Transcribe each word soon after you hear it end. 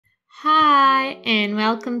Hi and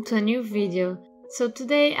welcome to a new video. So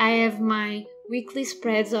today I have my weekly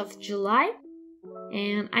spreads of July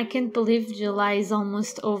and I can't believe July is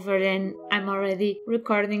almost over and I'm already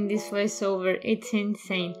recording this voiceover. It's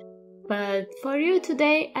insane. But for you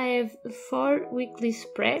today I have 4 weekly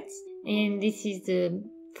spreads and this is the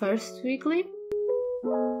first weekly.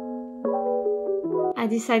 I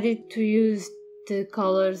decided to use the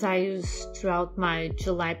colors I use throughout my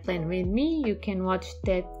July plan with me. You can watch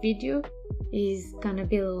that video. It's gonna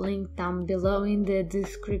be linked down below in the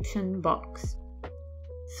description box.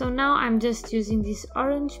 So now I'm just using this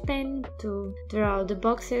orange pen to draw the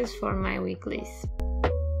boxes for my weeklies.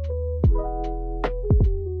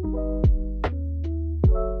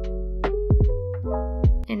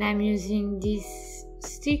 And I'm using these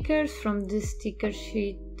stickers from the sticker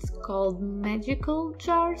sheet called Magical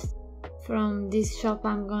Jars. From this shop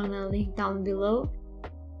I'm gonna link down below.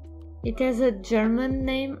 It has a German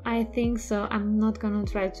name, I think, so I'm not gonna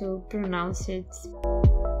try to pronounce it.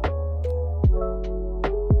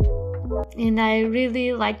 And I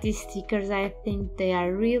really like these stickers. I think they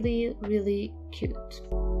are really cute.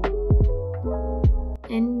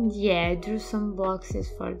 And yeah, I drew some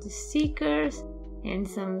boxes for the stickers and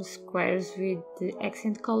some squares with the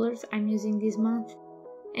accent colors I'm using this month.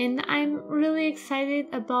 And I'm really excited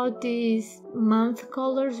about these month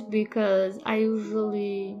colors because I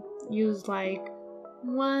usually use like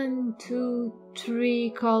 1, 2, 3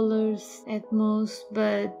 colors at most,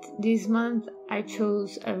 but this month I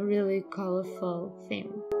chose a really colorful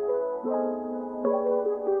theme.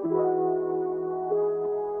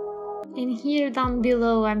 And here down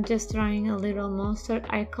below I'm just drawing a little monster.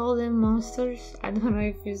 I call them monsters. I don't know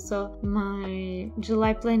if you saw my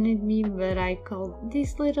July plan with me, but I called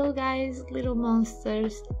these little guys little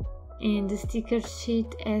monsters. And the sticker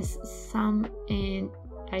sheet has some and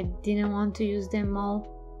I didn't want to use them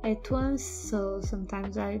all at once, so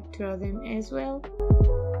sometimes I draw them as well.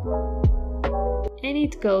 And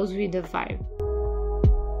it goes with the vibe.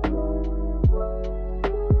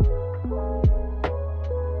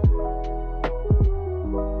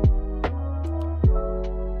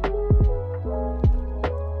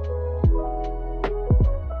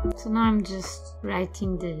 So now I'm just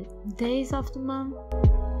writing the days of the month.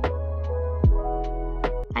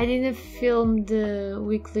 I didn't film the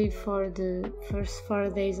weekly for the first 4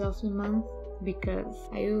 days of the month because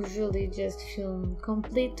I usually just film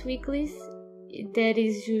complete weeklies. That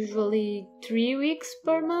is usually 3 weeks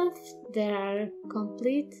per month that are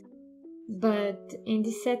complete. But in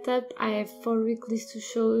this setup I have 4 weeklies to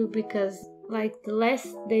show you because like the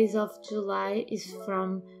last days of July is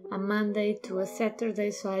from a Monday to a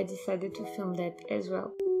Saturday, so I decided to film that as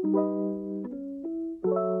well.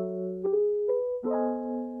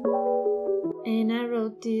 And I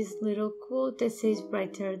wrote this little quote that says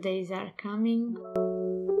brighter days are coming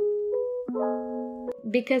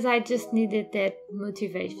because I just needed that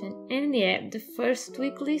motivation. And yeah, the first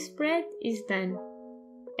weekly spread is done.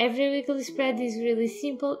 Every weekly spread is really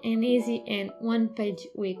simple and easy and 1-page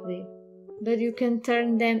weekly. But you can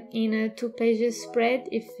turn them in a 2-page spread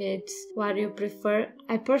if it's what you prefer.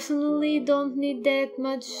 I personally don't need that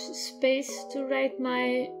much space to write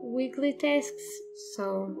my weekly tasks,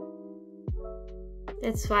 so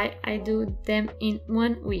that's why I do them in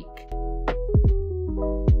 1 week.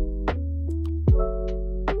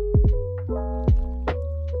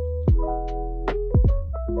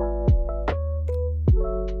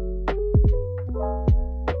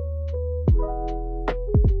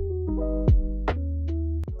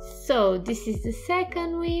 So this is the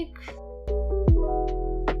second week.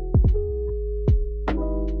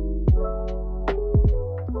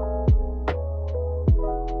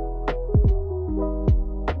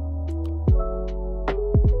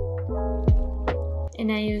 And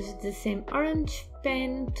I used the same orange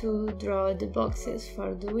pen to draw the boxes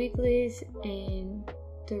for the weeklies and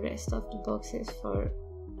the rest of the boxes for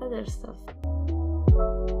other stuff.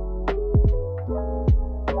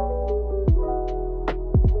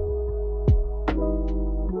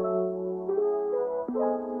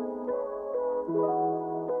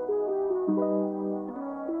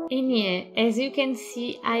 And yeah, as you can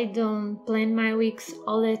see, I don't plan my weeks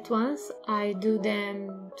all at once. I do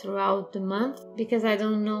them throughout the month because I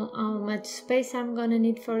don't know how much space I'm gonna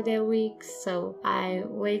need for that week. So I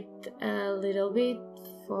wait a little bit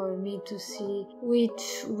for me to see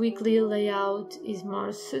which weekly layout is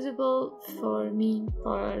more suitable for me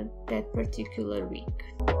for that particular week.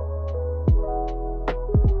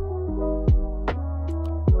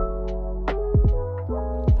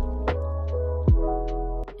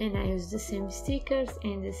 And I use the same stickers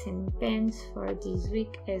and the same pens for this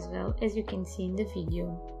week as well, as you can see in the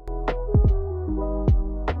video.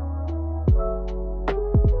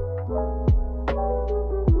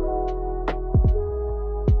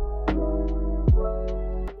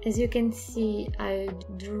 As you can see, I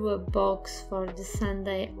drew a box for the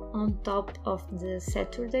Sunday on top of the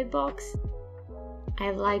Saturday box.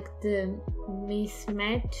 I like the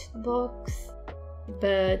mismatched box,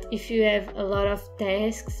 but if you have a lot of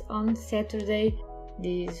tasks on Saturday,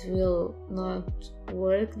 this will not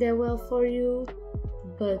work that well for you.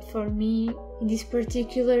 But for me, in this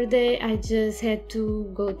particular day, I just had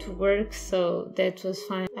to go to work, so that was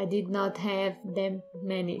fine. I did not have that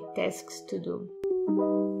many tasks to do.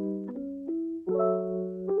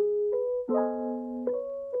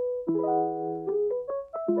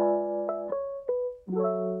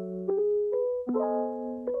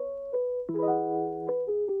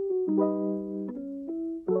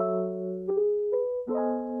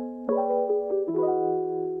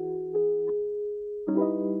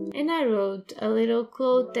 And I wrote a little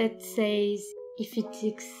quote that says, "If it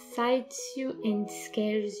excites you and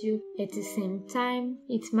scares you at the same time,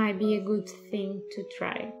 it might be a good thing to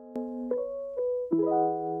try."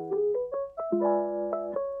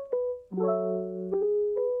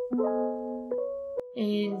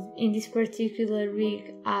 And in this particular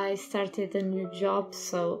week, I started a new job,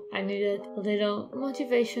 so I needed a little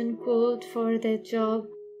motivation quote for that job.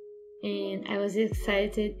 And I was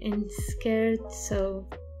excited and scared, so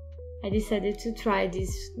I decided to try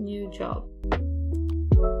this new job.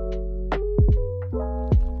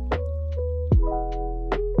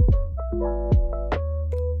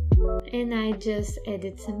 And I just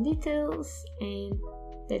added some details, and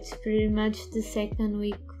that's pretty much the second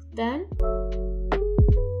week done.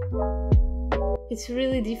 It's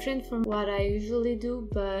really different from what I usually do,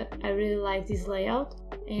 but I really like this layout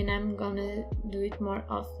and I'm gonna do it more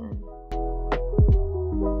often.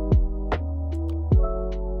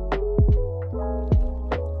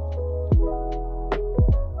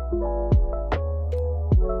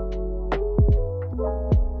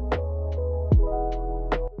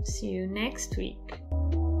 See you next week.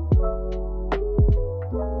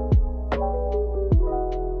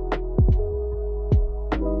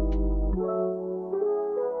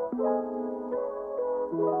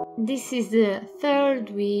 This is the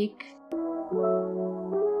third week.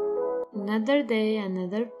 Another day,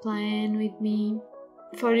 another plan with me.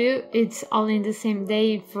 For you, it's all in the same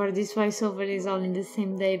day. For this voiceover, it's all in the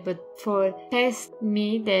same day. But for past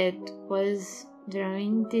me that was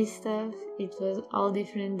drawing this stuff, it was all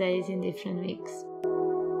different days in different weeks.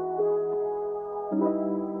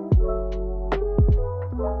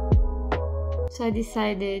 So I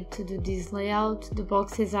decided to do this layout. The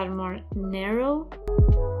boxes are more narrow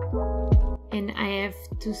and I have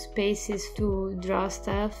 2 spaces to draw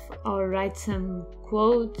stuff or write some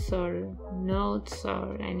quotes or notes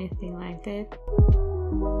or anything like that.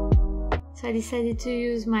 So I decided to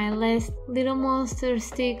use my last little monster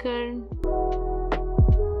sticker.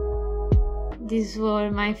 These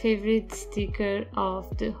were my favorite sticker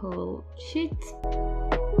of the whole sheet.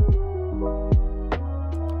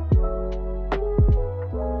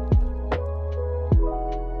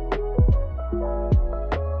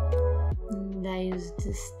 I used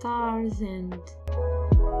the stars and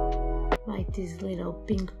like this little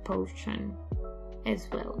pink potion as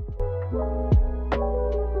well.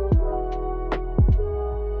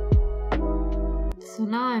 So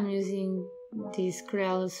now I'm using these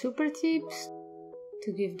Crayola super tips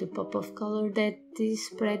to give the pop of color that this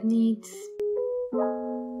spread needs.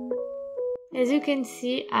 As you can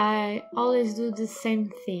see, I always do the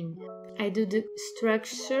same thing. I do the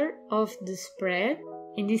structure of the spread.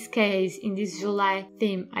 In this case, in this July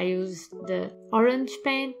theme, I used the orange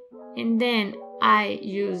pen, and then I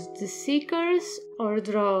use the stickers or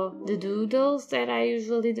draw the doodles that I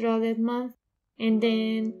usually draw that month, and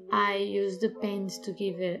then I use the pens to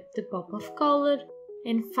give it the pop of color,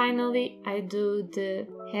 and finally I do the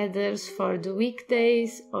headers for the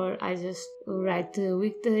weekdays, or I just write the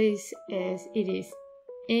weekdays as it is.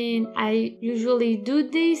 And I usually do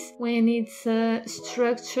this when it's a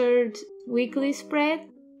structured weekly spread,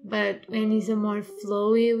 but when it's a more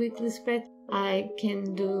flowy weekly spread, I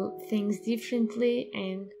can do things differently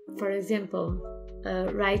and, for example,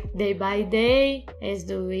 write day by day as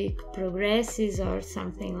the week progresses or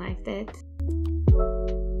something like that.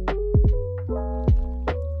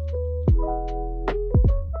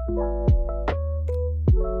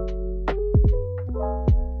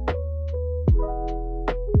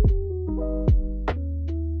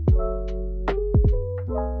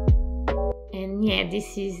 Yeah,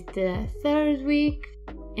 this is the third week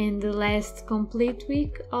and the last complete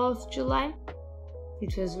week of July.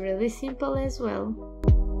 It was really simple as well.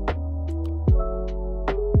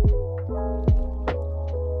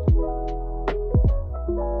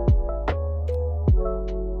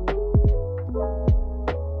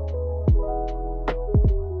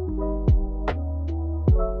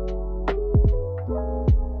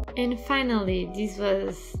 And finally, this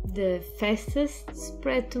was the fastest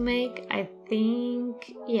spread to make, I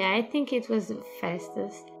think. Yeah, I think it was the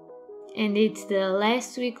fastest. And it's the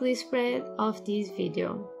last weekly spread of this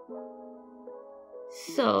video.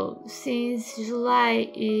 So, since July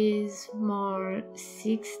is more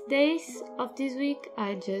 6 days of this week,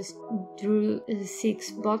 I just drew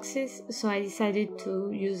 6 boxes, so I decided to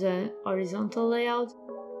use a horizontal layout.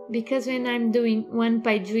 Because when I'm doing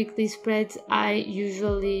one-page weekly spreads, I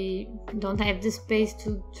usually don't have the space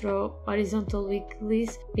to draw horizontal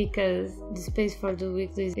weeklies because the space for the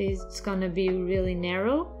weeklies is gonna be really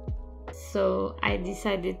narrow. So I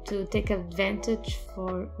decided to take advantage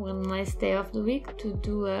for one last day of the week to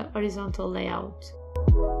do a horizontal layout.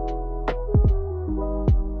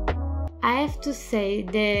 I have to say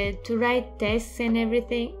that to write tests and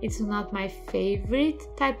everything, it's not my favorite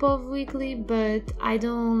type of weekly, but I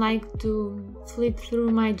don't like to flip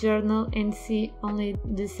through my journal and see only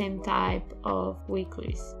the same type of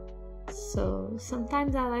weeklies. So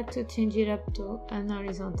sometimes I like to change it up to an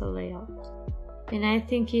horizontal layout. And I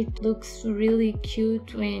think it looks really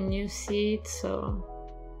cute when you see it, so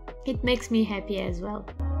it makes me happy as well.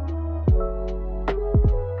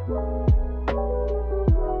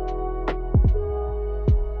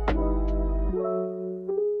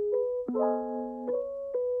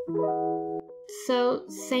 So,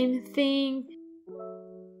 same thing,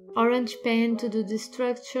 orange pen to do the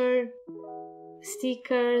structure,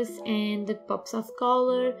 stickers and the pops of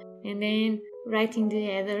color, and then writing the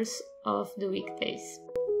headers of the weekdays.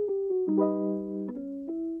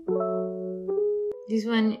 This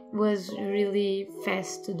one was really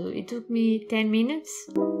fast to do. It took me 10 minutes.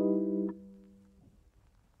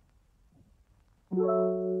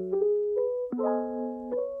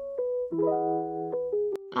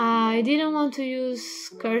 I didn't want to use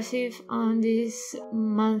cursive on this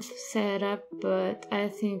month setup, but I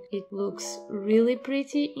think it looks really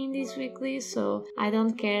pretty in this weekly, so I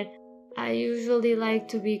don't care. I usually like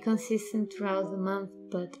to be consistent throughout the month,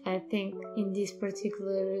 but I think in this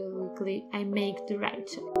particular weekly I make the right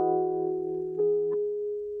choice.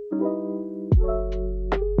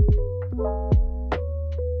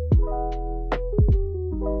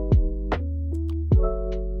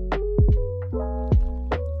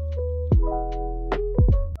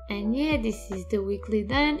 And yeah, this is the weekly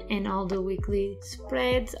done and all the weekly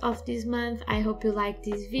spreads of this month. I hope you like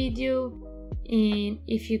this video. And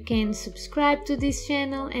if you can, subscribe to this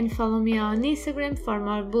channel and follow me on Instagram for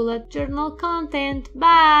more bullet journal content.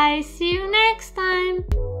 Bye! See you next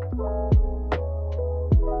time!